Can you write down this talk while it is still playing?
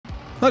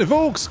Howdy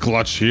folks,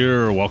 Klutch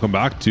here. Welcome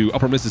back to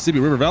Upper Mississippi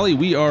River Valley.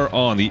 We are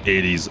on the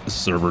 80s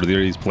server, the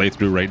 80s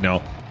playthrough right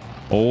now.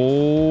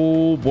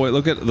 Oh boy,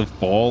 look at the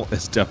fall.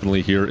 It's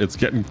definitely here. It's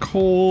getting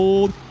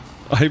cold.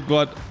 I've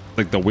got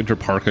like the winter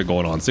parka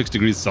going on, 6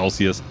 degrees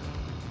Celsius.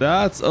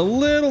 That's a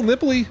little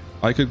nipply.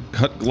 I could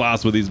cut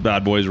glass with these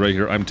bad boys right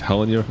here. I'm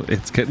telling you,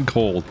 it's getting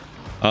cold.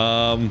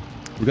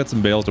 We've got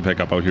some bales to pick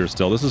up out here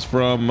still. This is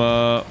from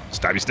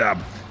Stabby Stab.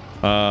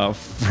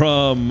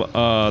 From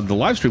the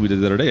live stream we did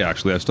the other day.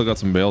 Actually, I've still got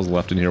some bales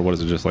left in here. What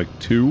is it, just like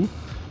 2?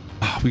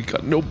 We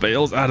got no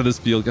bales out of this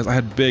field because I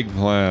had big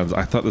plans.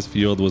 I thought this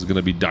field was going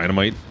to be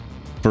dynamite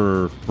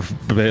for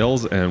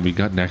bales, and we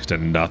got next to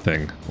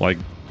nothing. Like,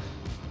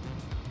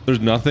 there's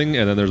nothing,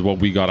 and then there's what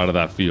we got out of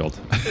that field.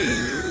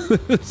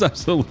 It's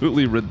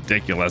absolutely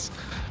ridiculous.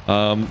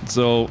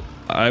 So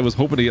I was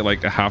hoping to get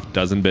like a half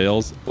dozen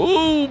bales.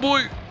 Oh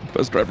boy,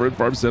 best driver in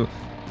Farm Sim.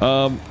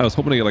 I was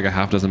hoping to get like a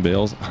half dozen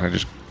bales. I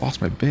just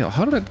lost my bale.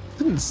 How did I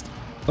didn't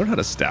learn how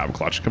to stab,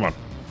 Klutch? Come on.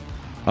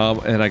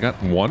 And I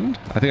got one.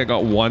 I think I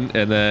got one,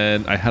 and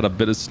then I had a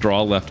bit of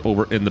straw left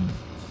over in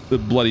the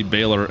bloody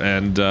baler,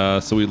 and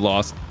so we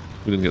lost.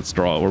 We didn't get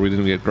straw, or we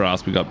didn't get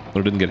grass. We got,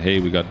 or didn't get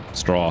hay. We got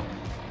straw.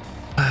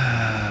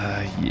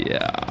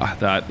 Yeah,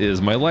 that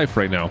is my life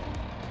right now.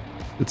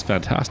 It's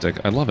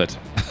fantastic. I love it.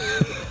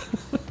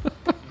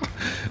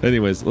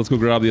 Anyways, let's go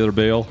grab the other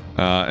bale,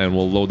 and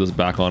we'll load this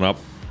back on up.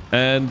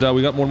 And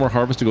we got one more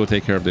harvest to go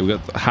take care of today. We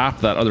got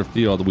half that other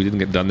field that we didn't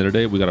get done the other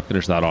day. We got to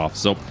finish that off.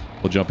 So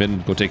we'll jump in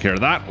and go take care of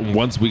that.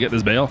 Once we get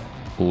this bale,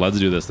 let's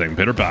do this thing.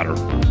 Pitter patter.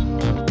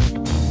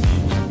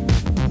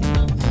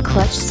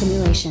 Klutch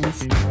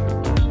simulations.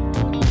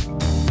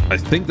 I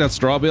think that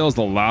straw bale is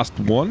the last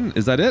one.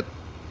 Is that it?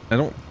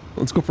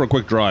 Let's go for a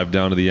quick drive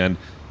down to the end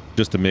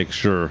just to make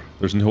sure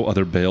there's no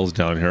other bales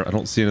down here. I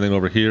don't see anything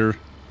over here.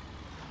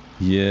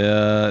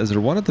 Yeah, is there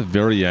one at the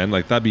very end?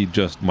 Like, that'd be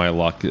just my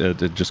luck. It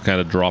just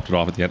kind of dropped it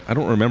off at the end. I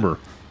don't remember.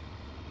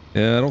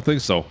 Yeah, I don't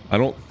think so. I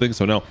don't think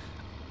so. Now,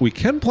 we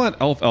can plant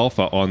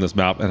alfalfa on this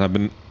map, and I've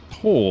been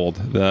told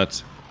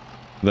that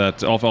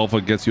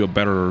alfalfa gets you a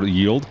better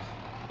yield.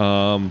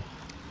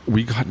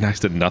 We got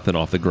next to nothing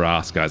off the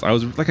grass, guys.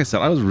 Like I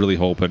said, I was really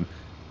hoping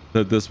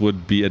that this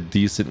would be a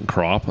decent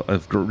crop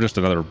of just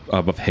another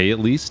of hay at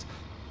least.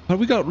 But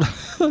we got,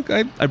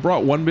 I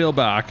brought one bale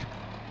back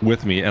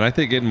with me, and I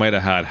think it might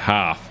have had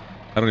half.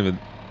 I don't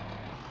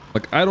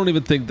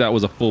even think that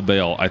was a full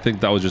bale. I think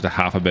that was just a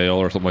half a bale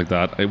or something like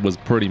that. It was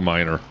pretty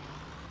minor.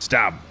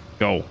 Stab,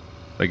 go. Did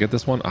I get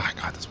this one? I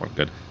got this one,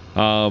 good.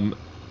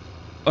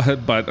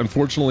 But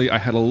unfortunately, I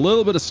had a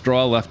little bit of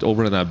straw left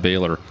over in that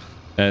baler,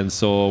 and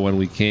so when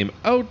we came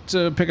out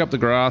to pick up the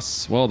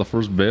grass, well, the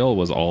first bale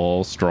was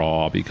all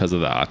straw because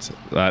of that.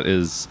 That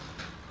is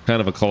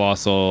kind of a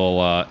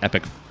colossal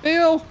epic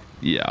fail.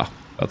 Yeah,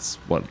 that's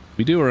what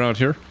we do around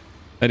here.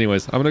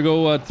 Anyways, I'm gonna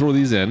go throw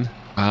these in.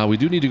 We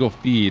do need to go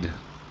feed.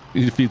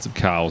 We need to feed some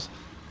cows.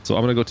 So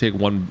I'm gonna go take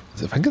one.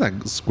 If I can get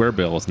that square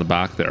bale that's in the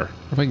back there.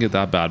 If I can get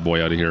that bad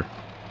boy out of here.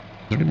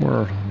 Is there any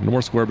more? No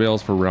more square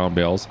bales for round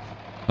bales.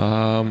 You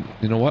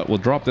know what? We'll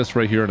drop this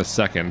right here in a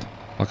second.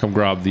 I'll come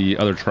grab the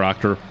other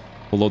tractor.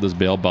 We'll load this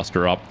bale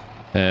buster up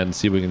and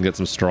see if we can get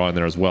some straw in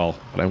there as well.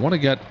 But I want to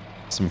get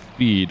some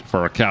feed for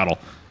our cattle.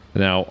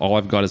 Now, all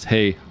I've got is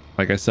hay.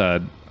 Like I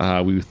said,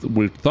 we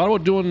thought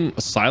about doing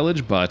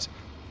silage, but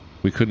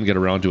we couldn't get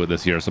around to it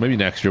this year. So maybe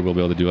next year we'll be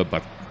able to do it.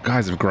 But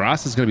guys, if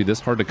grass is going to be this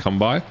hard to come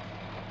by,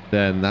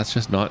 then that's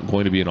just not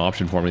going to be an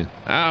option for me.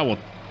 We'll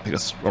take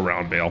a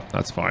round bale.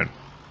 That's fine.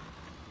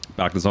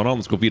 Back this on.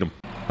 Let's go feed them.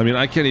 I mean,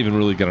 I can't even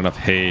really get enough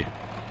hay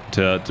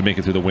to make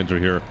it through the winter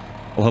here,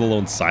 let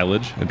alone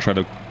silage and try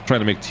to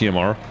make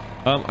TMR.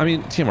 I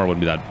mean, TMR wouldn't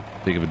be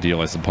that big of a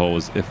deal, I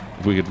suppose, if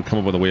we could come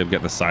up with a way of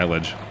getting the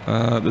silage.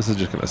 This is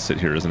just going to sit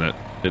here, isn't it?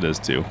 It is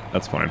too.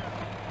 That's fine.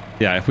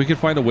 Yeah, if we could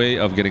find a way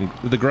of getting...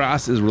 The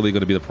grass is really going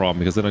to be the problem,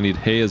 because then I need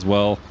hay as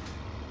well.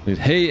 I need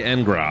hay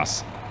and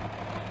grass.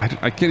 I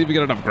can't even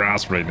get enough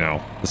grass right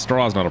now. The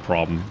straw is not a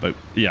problem, but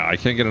yeah, I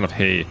can't get enough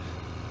hay,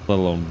 let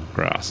alone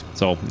grass.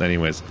 So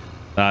anyways,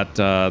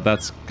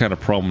 that's kind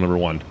of problem number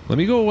one. Let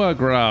me go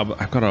grab...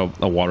 I've got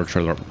a water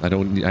trailer.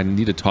 I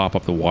need to top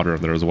up the water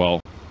in there as well.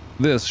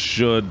 This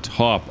should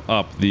top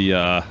up the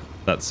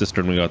that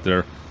cistern we got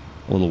there.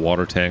 A little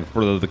water tank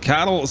for the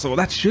cattle, so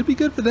that should be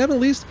good for them at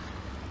least.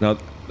 Now,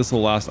 this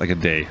will last like a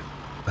day.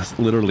 This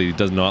literally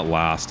does not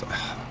last.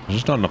 There's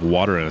just not enough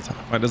water in it.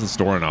 It doesn't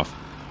store enough.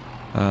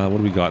 What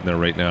do we got in there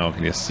right now?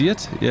 Can you see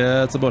it?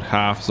 Yeah, it's about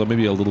half, so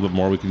maybe a little bit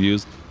more we could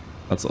use.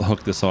 Let's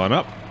hook this on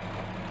up.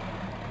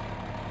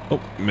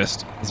 Oh,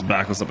 missed. Let's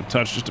back this up a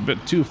touch, just a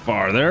bit too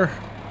far there.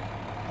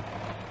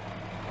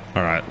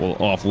 All right, we'll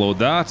offload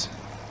that.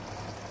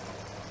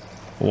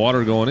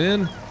 Water going in.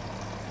 You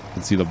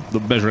can see the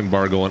measuring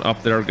bar going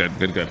up there. Good,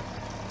 good, good.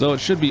 So it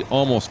should be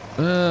almost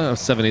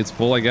 7/8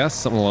 full, I guess,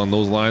 something along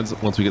those lines.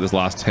 Once we get this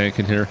last tank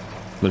in here,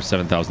 there's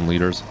 7,000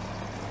 liters.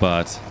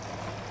 But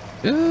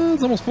yeah,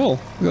 it's almost full.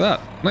 Look at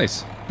that.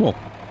 Nice. Cool.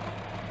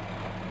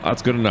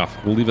 That's good enough.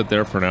 We'll leave it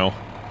there for now.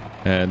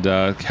 And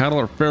cattle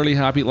are fairly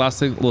happy. Last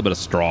thing, a little bit of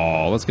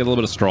straw. Let's get a little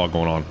bit of straw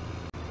going on.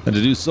 And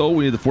to do so,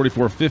 we need the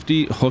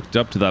 4450 hooked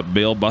up to that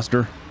bale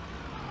buster.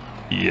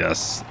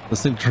 Yes,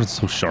 this thing turns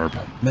so sharp.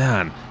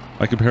 Man,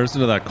 by comparison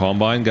to that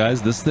combine,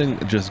 guys, this thing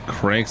just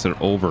cranks it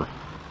over.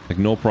 Like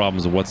no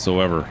problems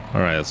whatsoever.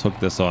 All right, let's hook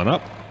this on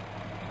up.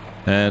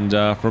 And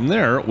from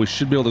there, we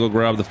should be able to go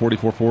grab the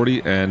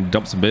 4440 and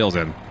dump some bales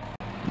in.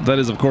 That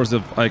is, of course,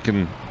 if I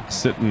can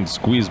sit and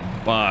squeeze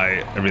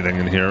by everything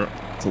in here.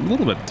 It's a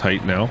little bit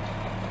tight now.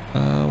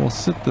 We'll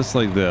sit this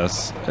like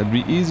this. It'd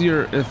be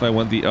easier if I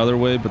went the other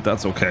way, but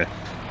that's okay.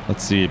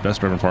 Let's see. Best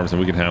driven farms, and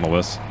we can handle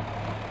this.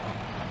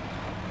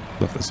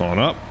 Lift this on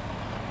up.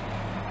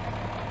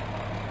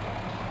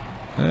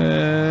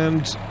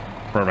 And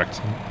perfect.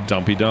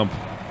 Dumpy dump.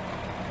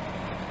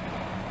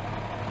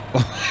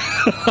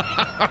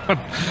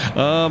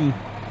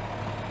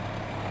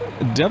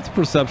 Depth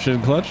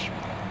perception, Klutch.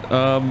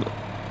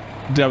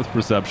 Depth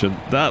perception.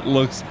 That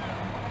looks...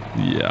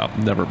 yeah,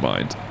 never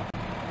mind.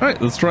 All right,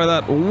 let's try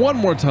that one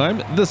more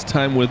time. This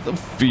time with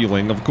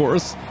feeling, of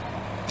course.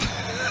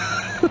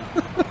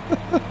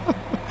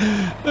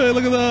 Hey,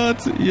 look at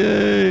that.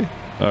 Yay.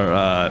 All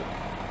right.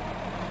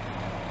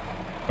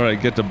 All right,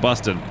 get to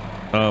busting.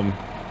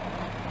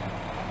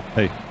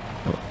 Hey,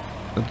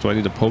 do I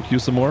need to poke you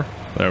some more?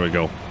 There we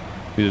go.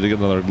 Needed to get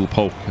another little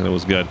poke, and it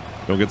was good.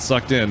 Don't get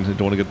sucked in.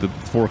 Don't want to get the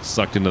fork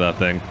sucked into that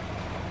thing.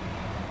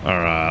 All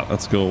right,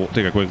 let's go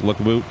take a quick look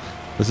about.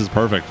 This is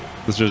perfect.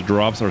 This just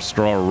drops our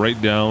straw right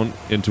down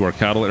into our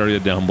cattle area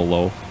down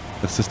below.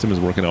 The system is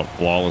working out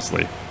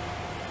flawlessly.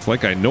 It's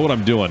like I know what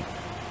I'm doing.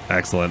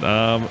 Excellent.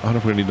 I wonder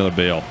if we're gonna need another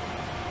bale.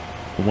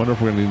 I wonder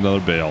if we're gonna need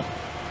another bale.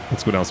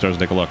 Let's go downstairs and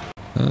take a look.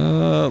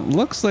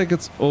 Looks like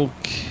it's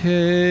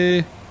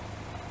okay.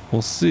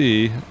 We'll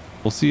see.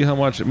 We'll see how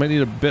much. It might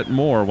need a bit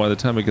more by the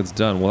time it gets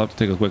done. We'll have to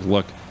take a quick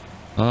look.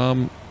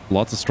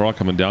 Lots of straw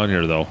coming down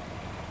here though.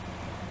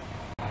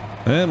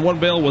 And one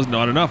bale was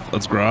not enough.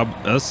 Let's grab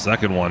a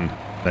second one.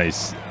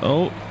 Nice.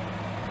 Oh.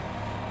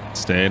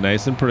 Stay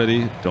nice and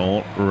pretty.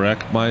 Don't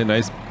wreck my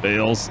nice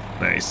bales.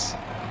 Nice.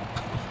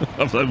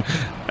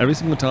 Every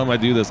single time I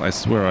do this, I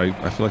swear, I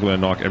feel like I'm going to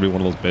knock every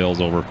one of those bales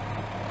over.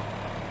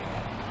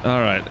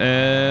 Alright,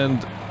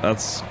 and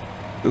that's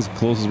as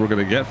close as we're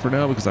going to get for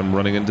now because I'm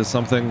running into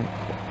something.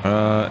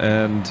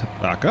 And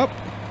back up.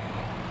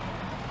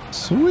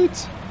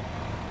 Sweet.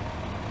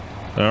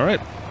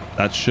 Alright,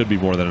 that should be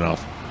more than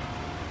enough.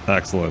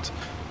 Excellent.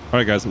 All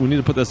right, guys, we need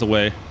to put this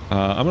away.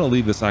 I'm going to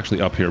leave this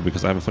actually up here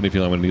because I have a funny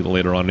feeling I'm going to need it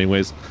later on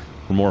anyways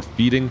for more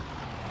feeding.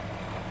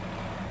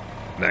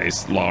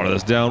 Nice. Lower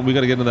this down. We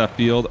got to get into that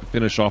field,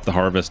 finish off the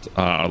harvest.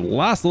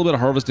 Last little bit of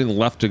harvesting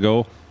left to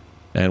go,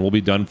 and we'll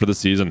be done for the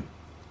season.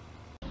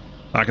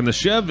 Back in the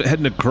Chev,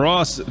 heading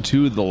across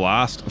to the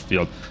last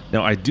field.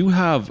 Now, I do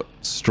have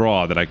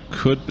straw that I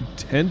could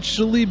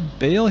potentially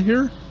bale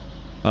here.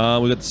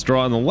 We got the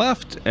straw on the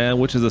left, and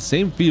which is the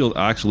same field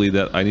actually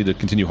that I need to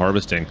continue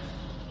harvesting.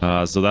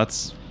 So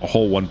that's a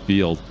whole one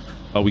field.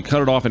 We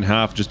cut it off in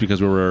half just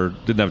because we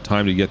didn't have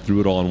time to get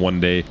through it all in one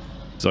day.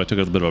 So I took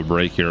a bit of a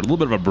break here, a little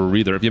bit of a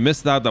breather. If you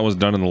missed that, that was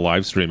done in the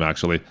live stream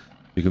actually.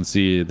 You can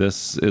see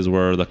this is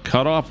where the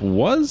cutoff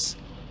was.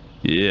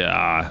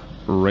 Yeah,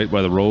 right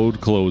by the road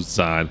closed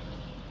sign.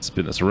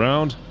 Spin this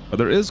around.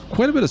 There is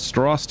quite a bit of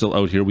straw still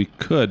out here we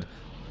could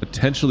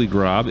potentially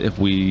grab if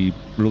we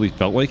really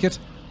felt like it.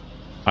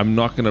 I'm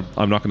not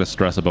gonna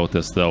stress about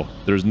this though.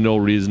 There's no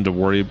reason to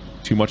worry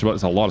too much about it.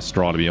 It's a lot of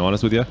straw, to be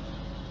honest with you,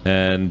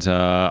 and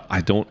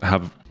I don't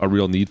have a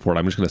real need for it.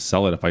 I'm just gonna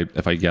sell it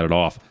if I get it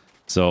off.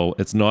 So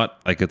it's not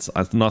like it's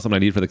not something I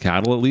need for the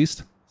cattle at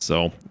least.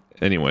 So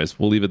anyways,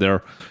 we'll leave it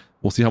there.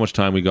 We'll see how much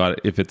time we got.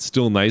 If it's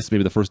still nice,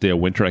 maybe the first day of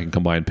winter I can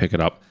come by and pick it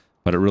up.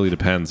 But it really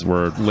depends.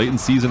 We're late in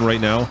season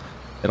right now.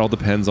 It all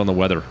depends on the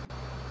weather.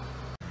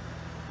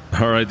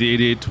 All right, the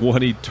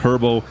 8820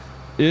 Turbo.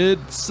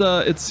 It's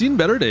seen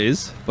better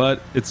days,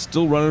 but it's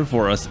still running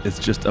for us. It's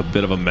just a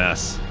bit of a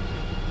mess.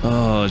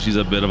 Oh, she's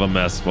a bit of a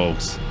mess,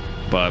 folks.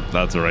 But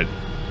that's all right.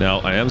 Now,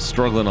 I am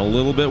struggling a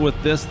little bit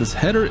with this. This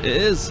header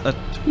is a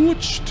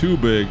touch too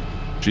big.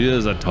 She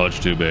is a touch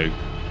too big.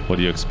 What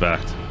do you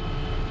expect?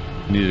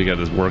 Need to get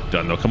this work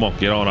done, though. Come on,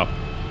 get on up.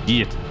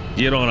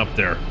 Get on up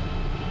there.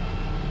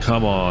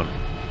 Come on.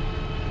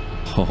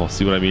 Oh,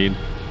 see what I mean?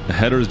 The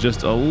header is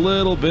just a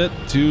little bit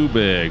too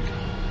big.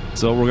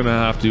 So we're going to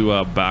have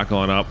to back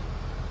on up,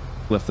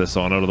 lift this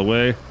on out of the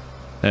way,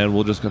 and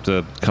we'll just have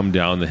to come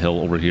down the hill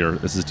over here.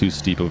 This is too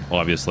steep,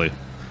 obviously.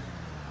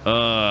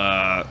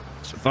 I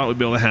thought we'd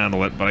be able to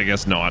handle it, but I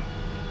guess not.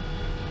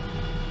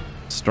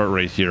 Start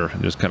right here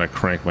and just kind of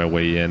crank my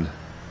way in.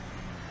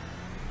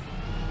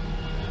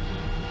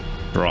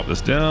 Drop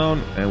this down,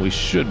 and we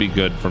should be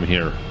good from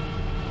here.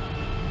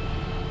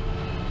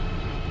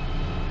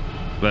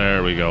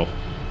 There we go.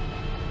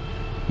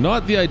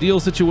 Not the ideal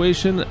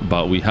situation,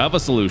 but we have a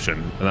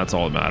solution, and that's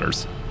all that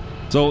matters.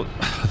 So,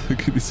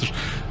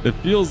 it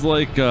feels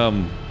like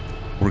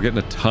we're getting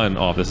a ton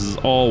off. This is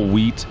all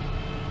wheat.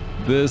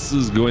 This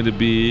is going to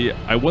be...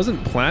 I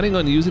wasn't planning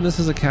on using this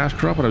as a cash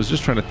crop, but I was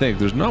just trying to think.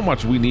 There's not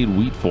much we need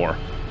wheat for.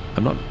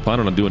 I'm not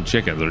planning on doing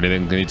chickens or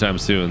anything anytime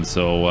soon,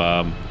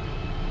 so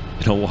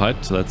You know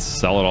what? Let's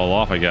sell it all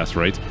off, I guess,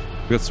 right?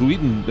 We got wheat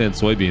and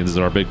soybeans as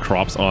our big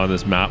crops on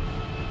this map.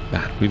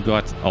 Man, we've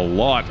got a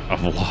lot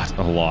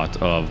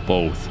of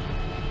both.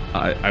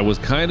 I was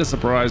kind of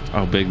surprised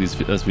how big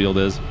this field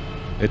is.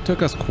 It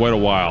took us quite a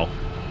while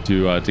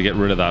to get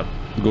rid of that,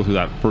 to go through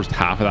that first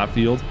half of that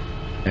field.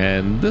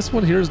 And this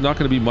one here is not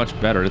going to be much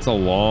better. It's a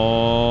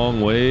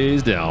long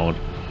ways down.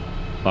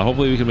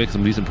 Hopefully we can make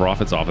some decent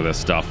profits off of this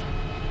stuff.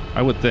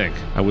 I would think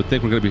we're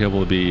going to be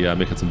able to be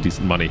making some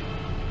decent money.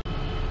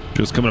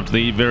 Just coming up to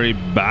the very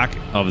back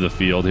of the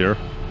field here.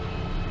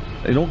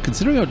 You know,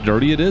 considering how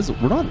dirty it is,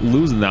 we're not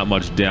losing that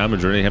much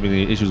damage or having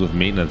any issues with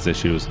maintenance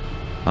issues.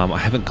 I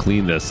haven't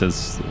cleaned this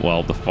since,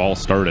 well, the fall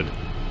started.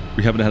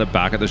 We haven't had it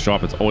back at the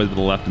shop. It's always been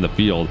left in the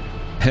field,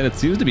 and it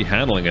seems to be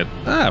handling it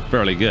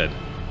fairly good.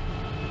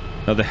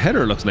 Now the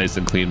header looks nice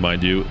and clean,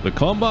 mind you. The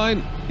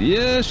combine,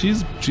 yeah,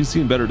 she's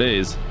seen better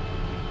days.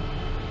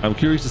 I'm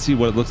curious to see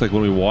what it looks like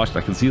when we wash it.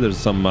 I can see there's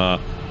some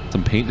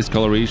paint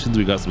discolorations.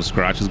 We got some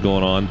scratches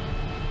going on.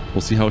 We'll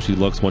see how she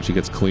looks once she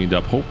gets cleaned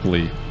up.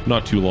 Hopefully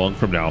not too long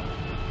from now.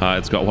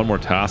 It's got one more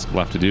task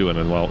left to do, and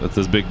then, well, it's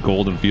this big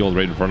golden field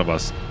right in front of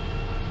us.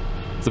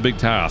 It's a big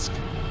task.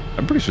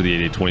 I'm pretty sure the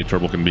 8820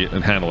 turbo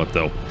can handle it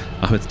though.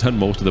 It's done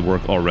most of the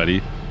work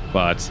already,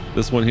 but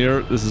this one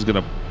here, this is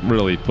gonna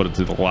really put it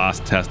to the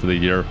last test of the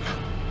year.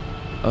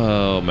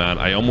 Oh man,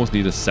 I almost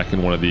need a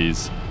second one of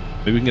these.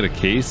 Maybe we can get a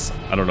case.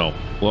 I don't know.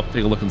 We'll have to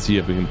take a look and see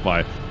if we can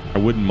buy. I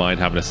wouldn't mind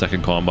having a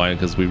second combine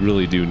because we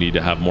really do need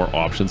to have more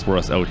options for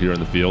us out here in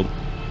the field.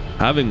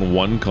 Having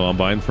one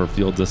combine for a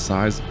field this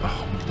size,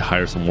 oh, we need to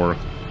hire some work.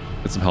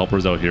 Get some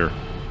helpers out here.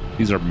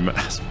 These are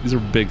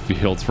big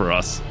fields for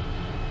us.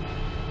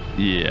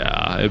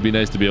 Yeah, it'd be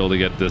nice to be able to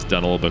get this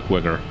done a little bit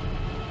quicker.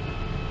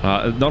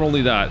 Not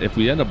only that, if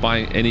we end up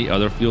buying any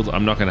other fields,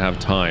 I'm not going to have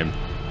time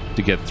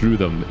to get through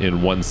them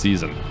in one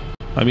season.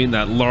 I mean,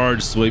 that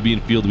large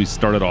soybean field we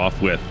started off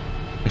with.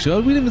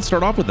 Actually, we didn't even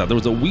start off with that. There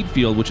was a wheat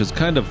field, which is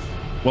kind of,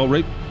 well,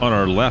 right on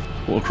our left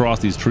across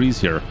these trees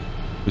here.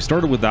 We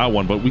started with that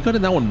one, but we got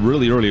in that one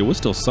really early. It was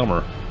still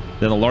summer.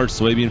 Then a large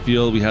soybean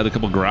field. We had a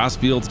couple grass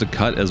fields to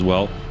cut as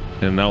well.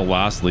 And now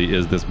lastly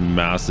is this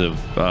massive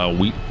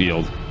wheat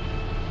field.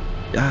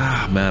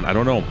 Ah, man, I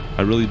don't know.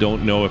 I really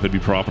don't know if it'd be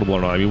profitable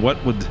or not. I mean,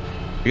 what would...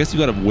 I guess you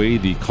got to weigh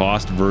the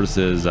cost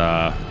versus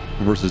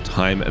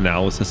time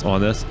analysis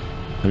on this.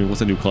 I mean,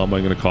 what's a new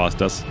combine going to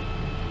cost us?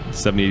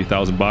 70,000,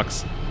 80,000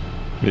 bucks,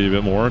 maybe a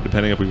bit more,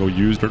 depending if we go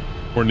used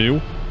or new.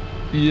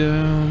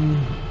 Yeah.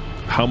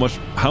 How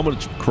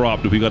much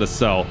crop do we got to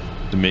sell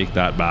to make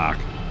that back?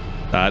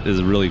 That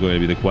is really going to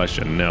be the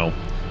question. Now,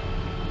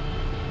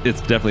 it's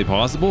definitely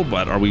possible,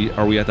 but are we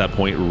at that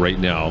point right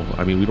now?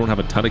 I mean, we don't have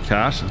a ton of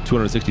cash,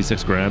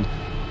 266 grand.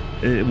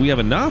 We have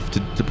enough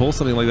to pull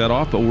something like that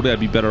off, but would I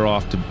be better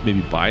off to maybe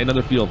buy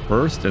another field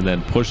first and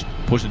then push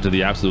it to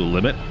the absolute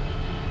limit?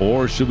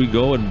 Or should we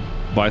go and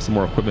buy some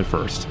more equipment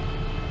first?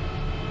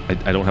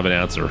 I don't have an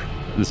answer.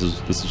 This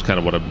is kind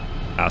of what I'm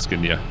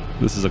asking you.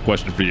 This is a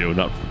question for you,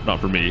 not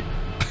for me.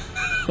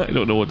 I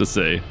don't know what to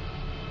say.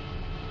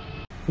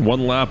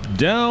 One lap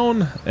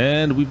down,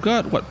 and we've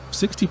got what,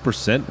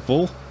 60%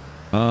 full.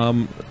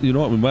 You know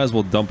what, we might as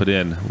well dump it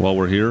in while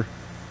we're here.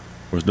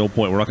 There's no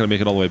point, we're not going to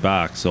make it all the way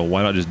back, so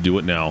why not just do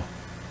it now?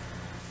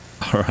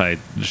 All right,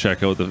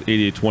 check out the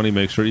 8820.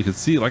 Make sure you can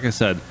see, like I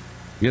said,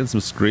 getting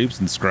some scrapes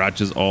and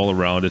scratches all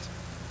around it.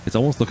 It's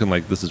almost looking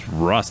like this is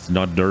rust,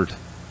 not dirt.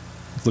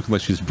 It's looking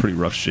like she's in pretty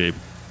rough shape.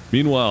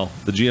 Meanwhile,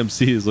 the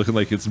GMC is looking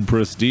like it's in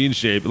pristine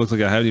shape. It looks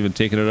like I haven't even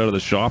taken it out of the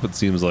shop, it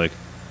seems like.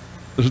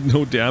 There's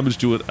no damage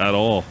to it at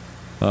all.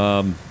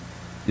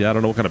 Yeah, I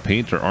don't know what kind of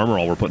paint or armor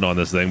all we're putting on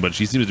this thing, but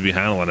she seems to be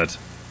handling it.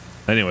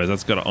 Anyways,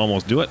 that's got to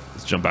almost do it.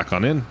 Let's jump back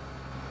on in.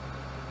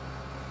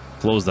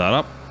 Close that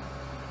up.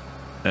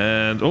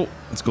 And, oh,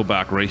 let's go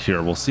back right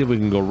here. We'll see if we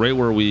can go right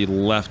where we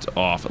left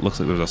off. It looks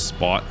like there's a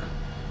spot-ish,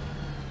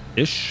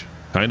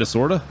 kind of,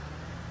 sort of.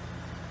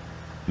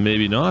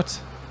 Maybe not.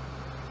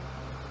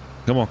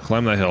 Come on,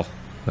 climb that hill.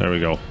 There we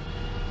go.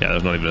 Yeah,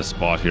 there's not even a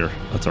spot here.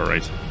 That's all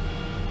right.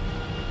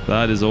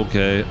 That is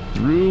okay.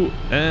 Through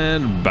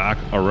and back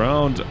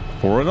around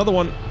for another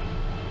one.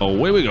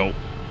 Away we go.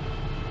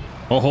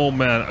 Oh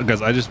man,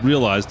 guys, I just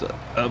realized.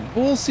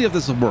 We'll see if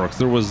this works.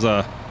 There was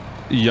a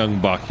young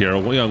buck here.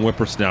 A young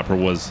whippersnapper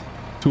was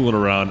tooling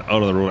around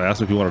out on the road. I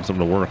asked him if he wanted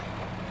something to work.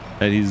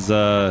 And he's,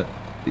 I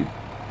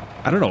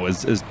don't know,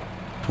 is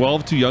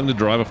 12 too young to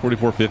drive a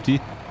 4450?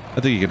 I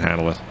think he can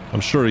handle it.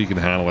 I'm sure he can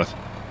handle it.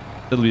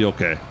 It'll be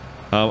okay.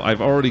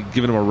 I've already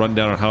given him a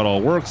rundown on how it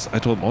all works. I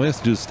told him all he has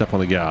to do is step on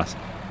the gas.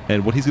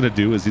 And what he's going to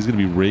do is he's going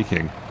to be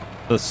raking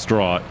the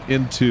straw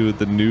into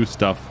the new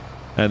stuff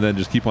and then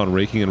just keep on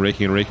raking and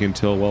raking and raking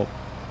until, well,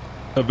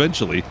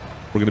 eventually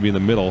we're going to be in the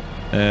middle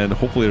and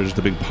hopefully there's just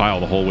a big pile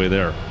the whole way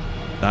there.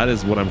 That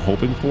is what I'm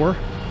hoping for.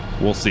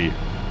 We'll see.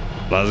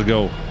 Let's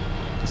go.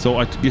 So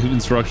I give him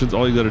instructions.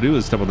 All you got to do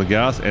is step on the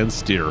gas and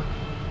steer.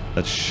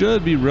 That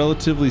should be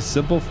relatively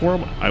simple for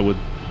him, I would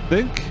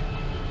think.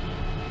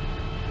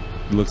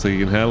 It looks like he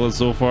can handle it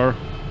so far.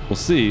 We'll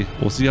see.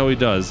 We'll see how he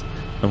does.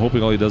 I'm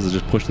hoping all he does is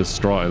just push this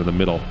straw into the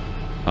middle.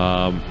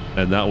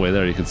 And that way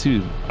there, you can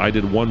see I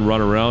did one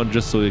run around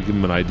just so you give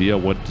them an idea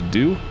what to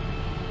do.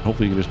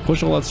 Hopefully you can just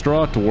push all that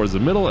straw towards the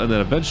middle, and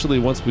then eventually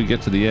once we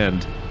get to the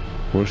end,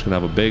 we're just gonna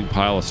have a big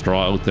pile of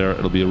straw out there.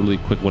 It'll be a really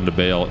quick one to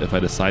bale if I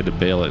decide to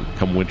bale it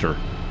come winter.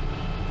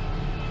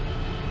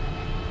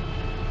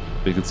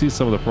 You can see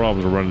some of the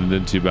problems we're running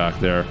into back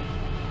there.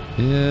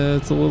 Yeah,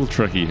 it's a little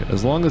tricky.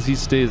 As long as he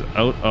stays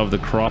out of the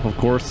crop, of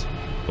course.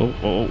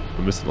 Oh,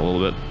 I'm missing a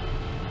little bit.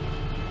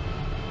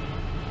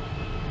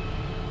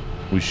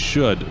 We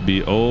should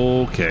be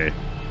okay.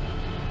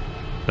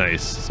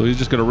 Nice. So he's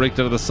just gonna rake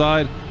that to the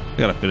side. I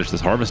gotta finish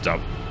this harvest up.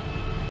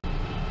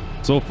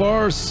 So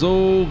far,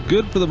 so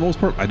good for the most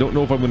part. I don't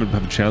know if I'm gonna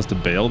have a chance to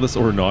bale this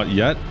or not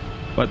yet,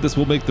 but this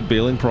will make the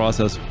baling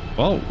process,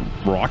 well,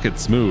 rocket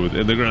smooth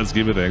in the grand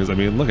scheme of things. I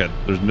mean, look at,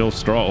 there's no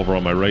straw over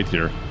on my right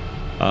here.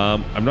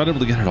 I'm not able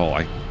to get it all.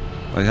 I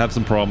have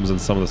some problems in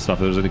some of the stuff.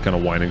 If there's any kind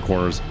of winding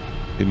corners,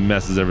 it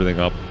messes everything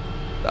up.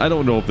 I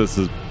don't know if this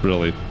is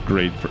really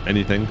great for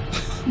anything,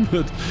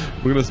 but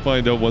we're gonna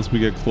find out once we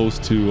get close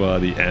to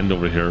the end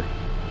over here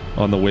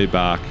on the way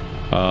back.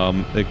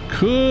 It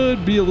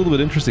could be a little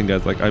bit interesting,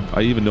 guys. Like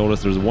I even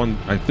noticed there's one,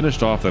 I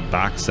finished off the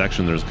back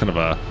section. There's kind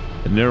of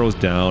it narrows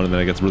down and then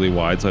it gets really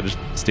wide. So I just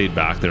stayed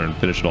back there and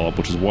finished it all up,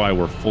 which is why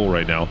we're full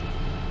right now.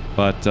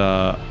 But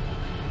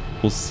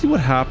we'll see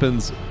what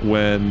happens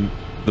when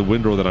the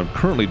windrow that I'm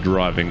currently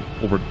driving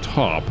over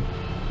top,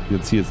 you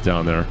can see it's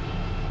down there,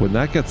 when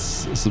that gets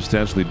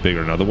substantially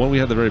bigger. Now the one we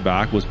had at the very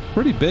back was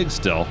pretty big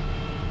still,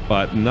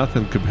 but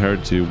nothing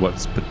compared to what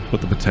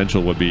the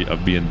potential would be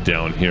of being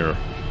down here.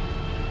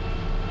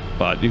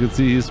 But you can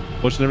see he's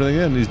pushing everything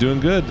in. He's doing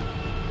good.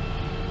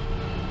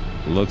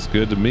 Looks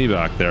good to me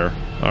back there.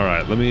 All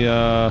right, let me,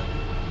 I'm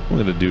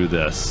gonna do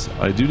this.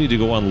 I do need to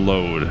go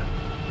unload,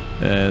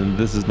 and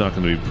this is not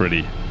gonna be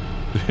pretty.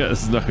 Yeah,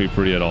 this is not gonna be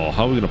pretty at all.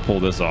 How are we gonna pull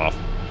this off?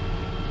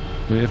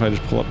 Maybe if I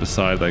just pull up the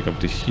side, like up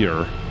to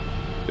here,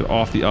 get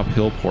off the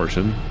uphill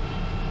portion,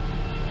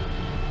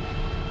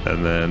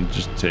 and then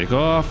just take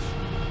off.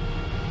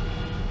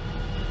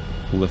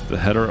 Lift the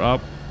header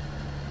up.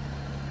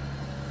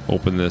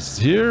 Open this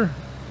here.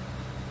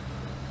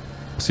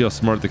 See how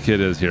smart the kid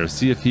is here.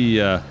 See if he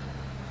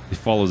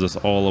follows us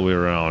all the way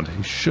around.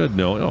 He should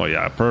know. Oh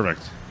yeah,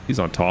 perfect. He's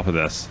on top of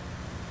this.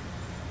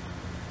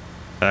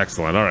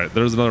 Excellent. All right,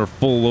 there's another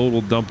full load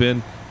we'll dump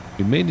in.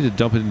 We may need to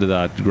dump it into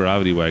that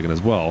gravity wagon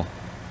as well,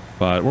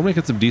 but we're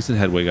making some decent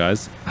headway,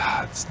 guys.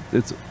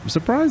 It's I'm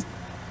surprised.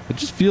 It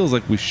just feels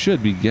like we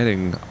should be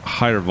getting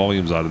higher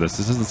volumes out of this.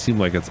 This doesn't seem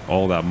like it's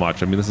all that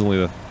much. I mean, this is only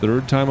the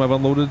third time I've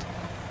unloaded.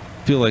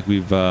 I feel like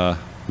we've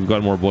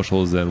got more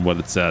bushels than what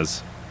it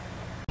says.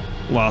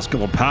 Last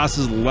couple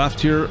passes left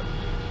here.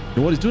 You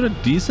know what? He's doing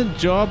a decent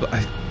job.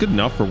 Good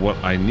enough for what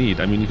I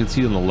need. I mean, you can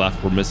see on the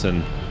left we're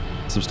missing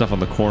some stuff on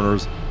the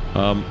corners.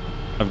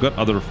 I've got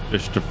other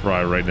fish to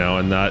fry right now,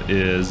 and that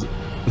is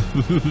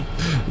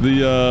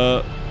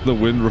the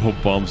windrow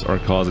bumps are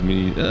causing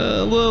me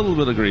a little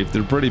bit of grief.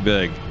 They're pretty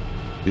big.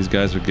 These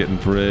guys are getting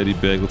pretty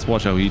big. Let's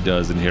watch how he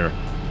does in here.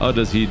 How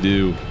does he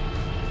do?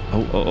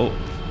 Oh.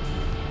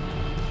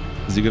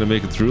 Is he gonna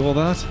make it through all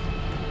that?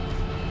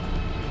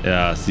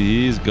 Yeah,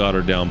 see, he's got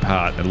her down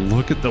pat. And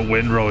look at the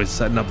windrow he's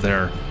setting up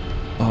there.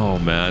 Oh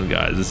man,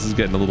 guys, this is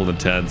getting a little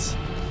intense.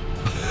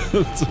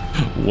 It's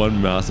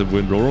one massive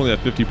windrow. We're only at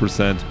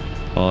 50%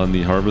 on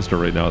the harvester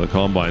right now. The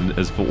combine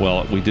is,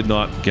 well, we did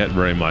not get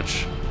very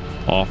much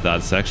off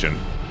that section.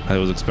 I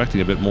was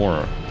expecting a bit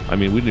more. I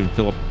mean, we didn't even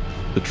fill up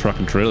the truck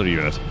and trailer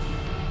unit.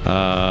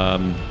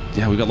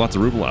 Yeah, we got lots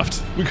of room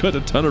left. We got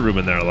a ton of room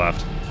in there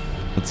left.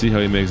 Let's see how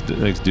he makes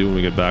do when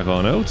we get back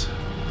on out.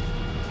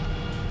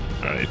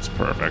 All right, it's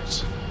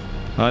perfect.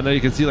 Now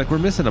you can see like we're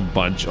missing a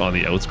bunch on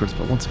the outskirts,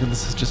 but once again,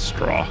 this is just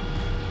straw.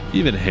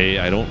 Even hay,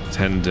 I don't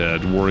tend to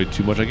worry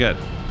too much. I get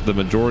the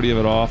majority of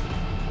it off,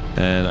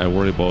 and I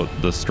worry about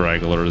the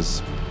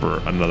stragglers for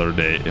another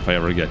day if I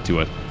ever get to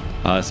it.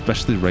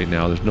 Especially right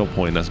now, there's no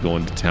point in us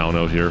going to town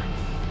out here.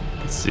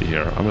 Let's see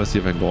here. I'm gonna see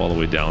if I can go all the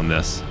way down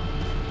this.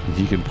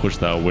 He can push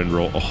that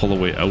windrow all the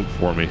way out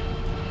for me.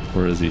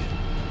 Where is he?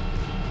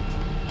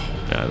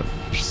 Oh man,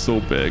 they're so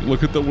big.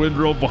 Look at the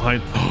windrow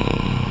behind.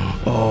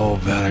 Oh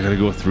man, I gotta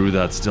go through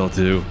that still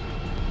too.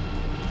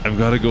 I've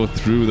got to go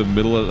through the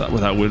middle of that where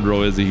that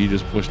windrow is that he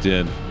just pushed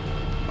in.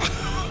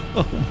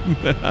 Oh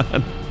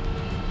man.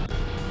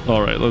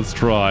 All right, let's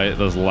try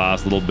this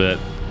last little bit.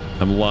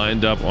 I'm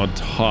lined up on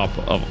top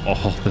of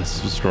all this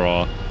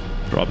straw.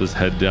 Drop his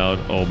head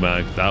down. Oh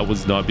man, that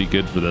would not be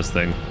good for this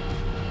thing.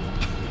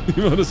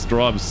 The amount of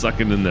straw I'm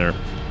sucking in there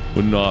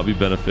would not be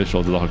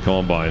beneficial to the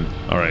combine.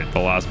 All right,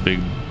 the last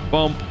big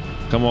bump.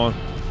 Come on,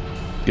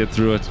 get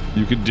through it.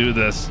 You can do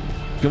this.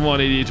 Come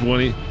on,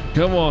 8820.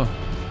 Come on.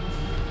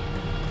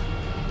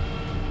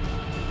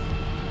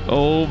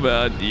 Oh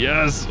man,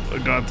 yes, I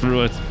got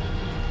through it.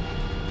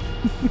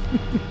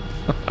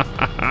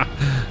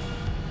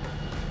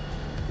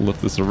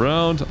 Lift this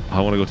around.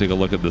 I want to go take a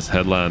look at this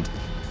headland,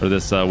 or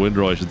this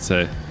windrow, I should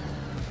say.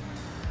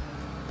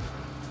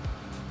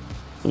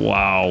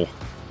 Wow,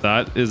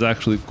 that is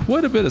actually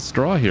quite a bit of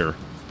straw here.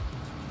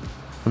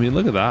 I mean,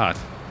 look at that.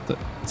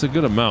 It's a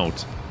good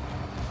amount.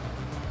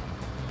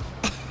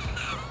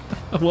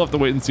 We'll have to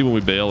wait and see when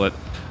we bail it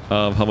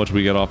how much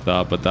we get off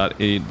that, but that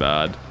ain't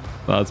bad.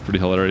 That's pretty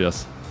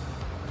hilarious.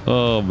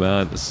 Oh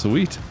man,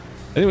 sweet.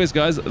 Anyways,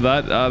 guys,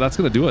 that's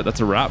gonna do it. That's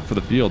a wrap for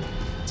the field.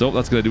 So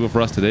that's gonna do it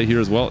for us today here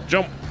as well.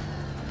 Jump.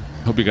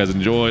 Hope you guys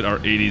enjoyed our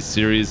 80s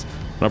series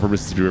on Upper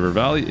Mississippi River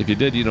Valley. If you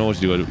did, you know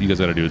what you guys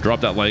gotta do.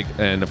 Drop that like,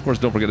 and of course,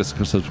 don't forget to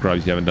subscribe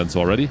if you haven't done so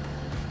already.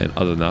 And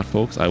other than that,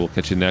 folks, I will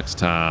catch you next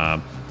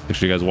time. Make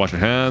sure you guys wash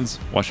your hands,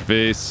 wash your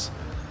face.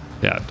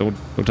 Yeah, don't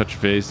touch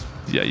your face.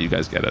 Yeah, you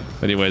guys get it.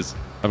 Anyways,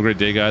 have a great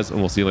day, guys, and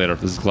we'll see you later.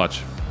 This is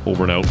Klutch.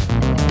 Over and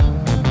out.